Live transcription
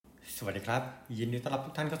สวัสดีครับยินดีต้อนรับทุ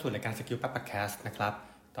กท่านเข้าสู่รายการ Skill Pub Podcast นะครับ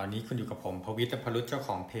ตอนนี้คุณอยู่กับผมภวิทย์พลุตเจ้าข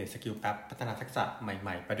องเพจ Skill Pub พัฒนาทักษะให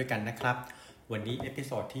ม่ๆไปด้วยกันนะครับวันนี้เอพิโ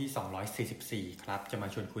ซดที่244ครับจะมา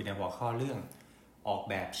ชวนคุยในหัวข้อเรื่องออก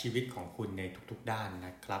แบบชีวิตของคุณในทุกๆด้านน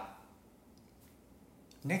ะครับ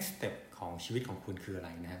next step ของชีวิตของคุณคืออะไร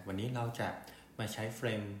นะวันนี้เราจะมาใช้เฟร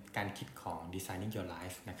มการคิดของ designing your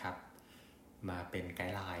life นะครับมาเป็นไก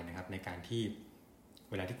ด์ไลน์นะครับในการที่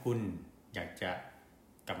เวลาที่คุณอยากจะ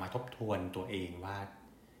กลับมาทบทวนตัวเองว่า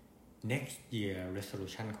next year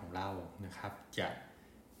resolution ของเรานะครับจะ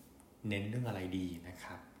เน้นเรื่องอะไรดีนะค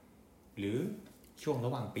รับหรือช่วงร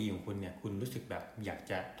ะหว่างปีของคุณเนี่ยคุณรู้สึกแบบอยาก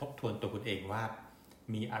จะทบทวนตัวคุณเองว่า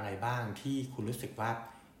มีอะไรบ้างที่คุณรู้สึกว่า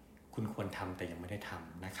คุณควรทำแต่ยังไม่ได้ท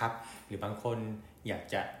ำนะครับหรือบางคนอยาก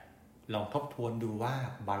จะลองทบทวนดูว่า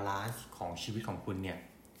บาลานซ์ของชีวิตของคุณเนี่ย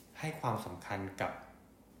ให้ความสำคัญกับ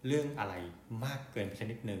เรื่องอะไรมากเกินไปช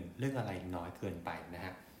นิดหนึ่งเรื่องอะไรน้อยเกินไปนะฮ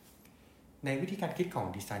ะในวิธีการคิดของ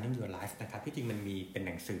Designing Your Life นะครับที่จริงมันมีเป็นห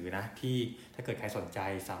นังสือนะที่ถ้าเกิดใครสนใจ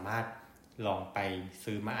สามารถลองไป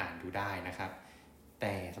ซื้อมาอ่านดูได้นะครับแ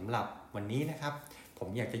ต่สำหรับวันนี้นะครับผม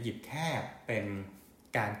อยากจะหยิบแค่เป็น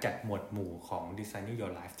การจัดหมวดหมู่ของ Designing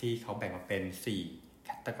Your Life ที่เขาแบ่งมาเป็น4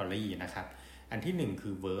 category นะครับอันที่1คื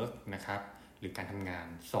อ work นะครับหรือการทำงาน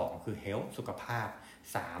2คือ health สุขภาพ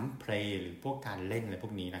3 play หรือพวกการเล่นอะไรพ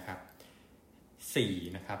วกนี้นะครับ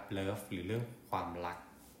4นะครับ love หรือเรื่องความรัก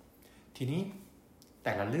ทีนี้แ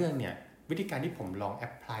ต่ละเรื่องเนี่ยวิธีการที่ผมลองแอ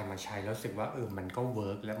พพลายมาใช้แล้วรู้สึกว่ามันก็เวิ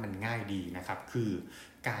ร์กและมันง่ายดีนะครับคือ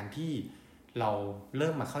การที่เราเริ่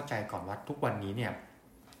มมาเข้าใจก่อนว่าทุกวันนี้เนี่ย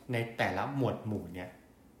ในแต่ละหมวดหมู่เนี่ย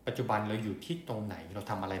ปัจจุบันเราอยู่ที่ตรงไหนเรา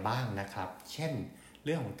ทำอะไรบ้างนะครับเช่นเ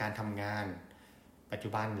รื่องของการทำงานปัจจุ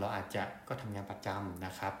บันเราอาจจะก็ทำงานประจำน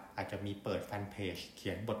ะครับอาจจะมีเปิดแฟนเพจเขี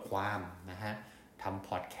ยนบทความนะฮะทำพ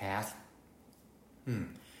อดแคสต์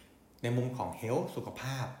ในมุมของ health สุขภ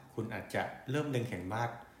าพคุณอาจจะเริ่มเล็งเห็นว่า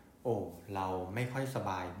เราไม่ค่อยสบ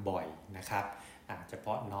ายบ่อยนะครับอาจจะเพ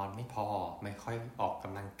ราะนอนไม่พอไม่ค่อยออกก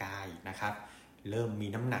ำลังกายนะครับเริ่มมี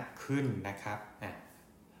น้ำหนักขึ้นนะครับ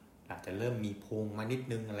อาจจะเริ่มมีพุงมานิด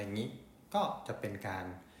นึงอะไรอย่างนี้ก็จะเป็นการ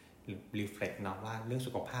reflect เนาะว่าเรื่อง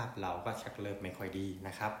สุขภาพเราก็ชักเริ่มไม่ค่อยดีน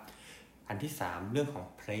ะครับอันที่3เรื่องของ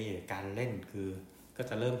play การเล่นคือก็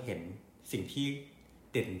จะเริ่มเห็นสิ่งที่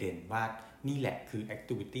เด่นๆว่านี่แหละคือ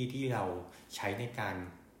activity ที่เราใช้ในการ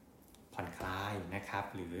ผ่อนคลายนะครับ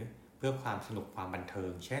หรือเพื่อความสนุกความบันเทิ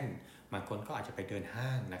งเช่นบางคนก็อาจจะไปเดินห้า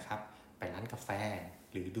งนะครับไปร้านกาแฟ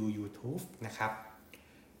หรือดู YouTube นะครับ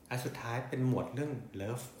อันสุดท้ายเป็นหมวดเรื่อง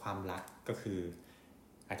Love ความรักก็คือ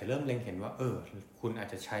อาจจะเริ่มเล็งเห็นว่าคุณอาจ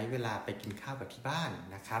จะใช้เวลาไปกินข้าวกับที่บ้าน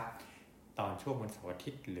นะครับตอนช่วงวันเสาร์อาทิ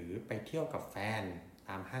ตย์หรือไปเที่ยวกับแฟนต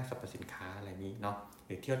ามห้างสรรพสินค้าอะไรนี้เนาะห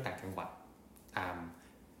รือเที่ยวต่างจังหวัดตาม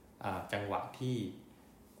จังหวะที่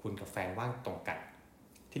คุณกับแฟนว่างตรงกัน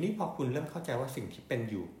ทีนี้พอคุณเริ่มเข้าใจว่าสิ่งที่เป็น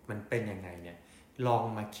อยู่มันเป็นยังไงเนี่ยลอง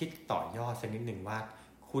มาคิดต่อยอดสักนิดหนึ่งว่า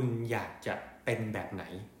คุณอยากจะเป็นแบบไหน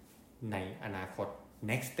ในอนาคต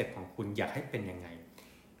next step ของคุณอยากให้เป็นยังไง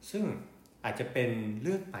ซึ่งอาจจะเป็นเ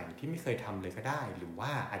รื่องใหม่ที่ไม่เคยทำเลยก็ได้หรือว่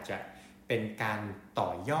าอาจจะเป็นการต่อ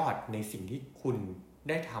ยอดในสิ่งที่คุณ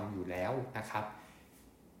ได้ทำอยู่แล้วนะครับ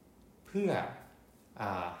เพื่อ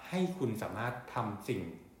ให้คุณสามารถทำสิ่ง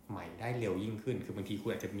ใหม่ได้เร็วยิ่งขึ้นคือบางทีคุณ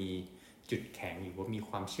อาจจะมีจุดแข็งหรือว่ามีค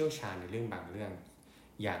วามเชี่ยวชาญในเรื่องบางเรื่อง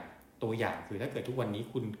อย่างตัวอย่างคือถ้าเกิดทุกวันนี้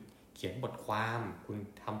คุณเขียนบทความคุณ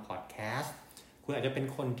ทำพอดแคสต์คุณอาจจะเป็น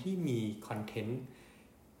คนที่มีคอนเทนต์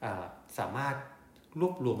สามารถรว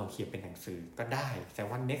บรวมมาเขียนเป็นหนังสือก็ได้แต่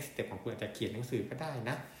ว่า next step ของคุณอาจจะเขียนหนังสือก็ได้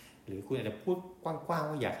นะหรือคุณอาจจะพูดกว้างๆ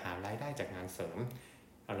ว่าอยากหารายได้จากงานเสริม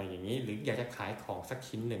อะไรอย่างนี้หรืออยากจะขายของสัก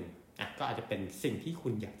ชิ้นหนึ่งก็อาจจะเป็นสิ่งที่คุ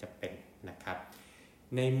ณอยากจะเป็นนะครับ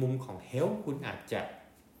ในมุมของ health คุณอาจจะ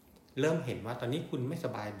เริ่มเห็นว่าตอนนี้คุณไม่ส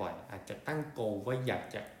บายบ่อยอาจจะตั้งโกลว่าอยาก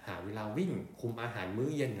จะหาเวลาวิ่งคุมอาหารมื้อ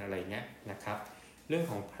เย็นอะไรเงี้ยนะครับเรื่อง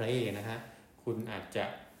ของ play นะฮะคุณอาจจะ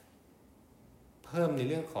เพิ่มใน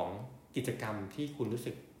เรื่องของกิจกรรมที่คุณรู้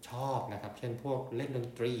สึกชอบนะครับเช่นพวกเล่นดน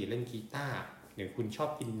ตรีเล่นกีตาร์หรือคุณชอบ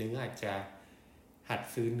กินเนื้ออาจจะหัด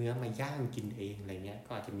ซื้อเนื้อมาย่างกินเองอะไรเงี้ย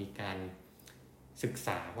ก็อาจจะมีการศึกษ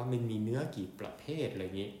าว่ามันมีเนื้อกี่ประเภทอะไรอ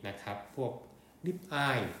ย่างนี้นะครับพวกริบอา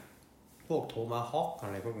ยพวกโทมาฮอกอ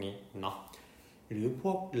ะไรพวกนี้เนาะหรือพ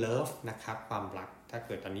วกเลิฟนะครับความรักถ้าเ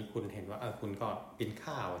กิดตอนนี้คุณเห็นว่าคุณก็กิน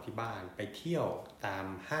ข้าวที่บ้านไปเที่ยวตาม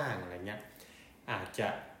ห้างอะไรเงี้ยอาจจะ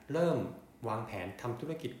เริ่มวางแผนทำธุ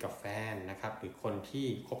รกิจกับแฟนนะครับหรือคนที่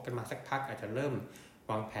คบกันมาสักพักอาจจะเริ่ม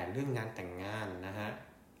วางแผนเรื่องงานแต่งงานนะฮะ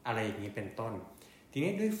อะไรอย่างนี้เป็นต้นที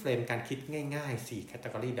นี้ด้วยเฟรมการคิดง่ายๆ4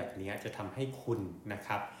 category แบบนี้จะทำให้คุณนะค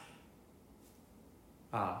รับ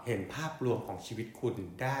เห็นภาพรวมของชีวิตคุณ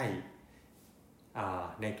ได้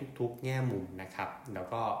ในทุกๆแง่มุมนะครับแล้ว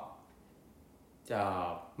ก็ จะ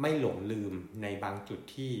ไม่หลงลืมในบางจุด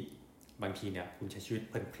ที่บางทีเนี่ยคุณใช้ชีวิต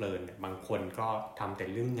เพลินๆเนี่ยบางคนก็ทำแต่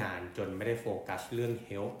เรื่องงานจนไม่ได้โฟกัสเรื่อง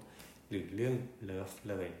health หรือเรื่อง love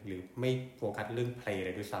เลยหรือไม่โฟกัสเรื่อง play เล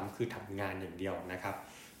ยด้วยซ้ำคือทำงานอย่างเดียวนะครับ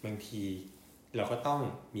บางทีเราก็ต้อง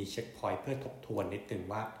มีเช็คพอยต์เพื่อทบทวนนิดนึง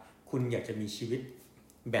ว่าคุณอยากจะมีชีวิต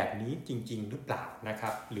แบบนี้จริงๆหรือเปล่านะค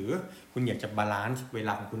รับหรือคุณอยากจะบาลานซ์เวล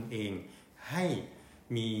าของคุณเองให้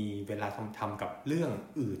มีเวลาทำกับเรื่อง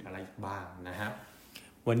อื่นอะไรบ้างนะฮะ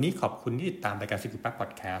วันนี้ขอบคุณที่ติดตามรายการ Skill Pub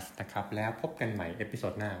Podcast นะครับแล้วพบกันใหม่เอพิโซ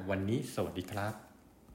ดหน้าวันนี้สวัสดีครับ